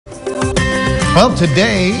Well,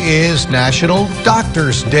 today is National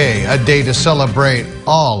Doctors Day, a day to celebrate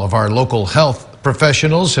all of our local health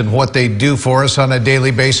professionals and what they do for us on a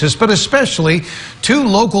daily basis, but especially two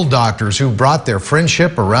local doctors who brought their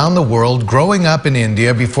friendship around the world, growing up in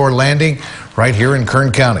India before landing right here in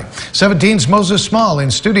Kern County. 17's Moses Small in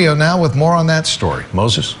studio now with more on that story.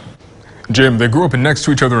 Moses? Jim, they grew up next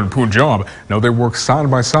to each other in Punjab. Now they work side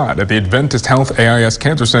by side at the Adventist Health AIS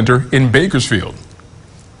Cancer Center in Bakersfield.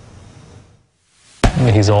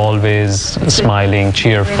 He's always smiling,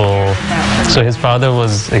 cheerful. So his father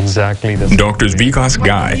was exactly the same. Doctors Vikas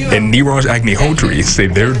Gai and Niraj Agnihotri say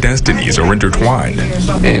their destinies are intertwined.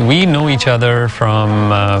 We know each other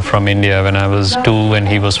from India. When I was 2 and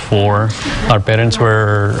he was 4, our parents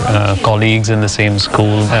were colleagues in the same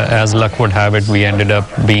school. As luck would have it, we ended up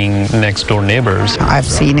being next door neighbors. I've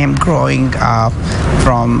seen him growing up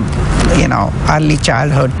from early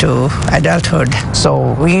childhood to adulthood.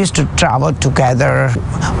 So we used to travel together.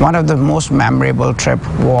 One of the most memorable trip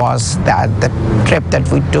was the trip that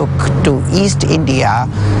we took to East India,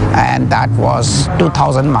 and that was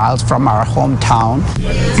 2,000 miles from our hometown.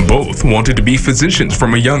 Both wanted to be physicians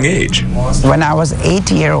from a young age. When I was 8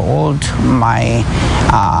 years old, my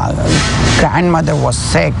grandmother was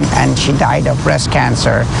sick and she died of breast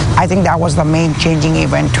cancer. I think that was the main changing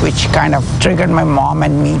event which kind of triggered my mom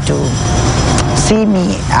and me to see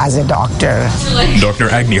me as a doctor. Dr.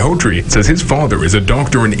 Agnihotri says his father is a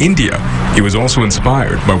doctor in India. He was also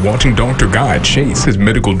inspired by watching Dr. Gai chase his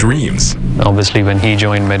medical dreams. Obviously, when he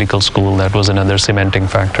joined medical school, that was another cementing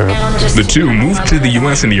factor. The two moved to the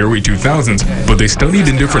U.S. in the early 2000s, but they studied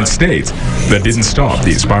in different states. That didn't stop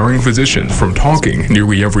the aspiring physicians from talking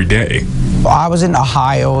nearly every day. I was in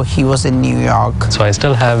Ohio, he was in New York. So I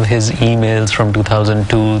still have his emails from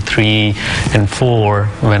 2002, 3, and 4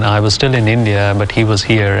 when I was still in India, but he was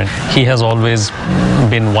here. And he has always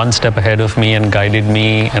been one step ahead of me and guided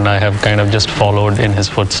me, and I have kind of just followed in his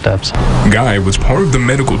footsteps. Guy was part of the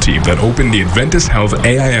medical team that opened the Adventist Health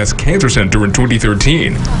AIS Cancer Center in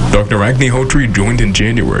 2013. Dr. Agnihotri joined in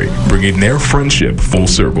January, bringing their friendship full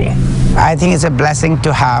circle. I think it's a blessing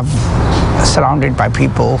to have surrounded by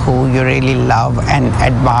people who you really love and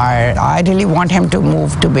admire. I really want him to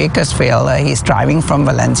move to Bakersfield. He's driving from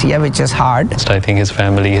Valencia, which is hard. I think his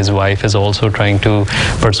family, his wife is also trying to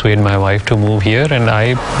persuade my wife to move here, and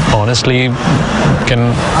I honestly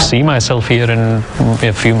can see myself here in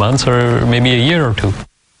a few months or maybe a year or 2.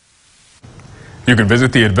 You can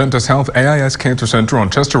visit the Adventist Health AIS Cancer Center on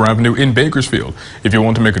Chester Avenue in Bakersfield. If you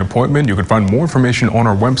want to make an appointment, you can find more information on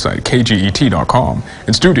our website, kget.com.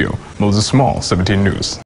 In studio, Moses Small, 17 News.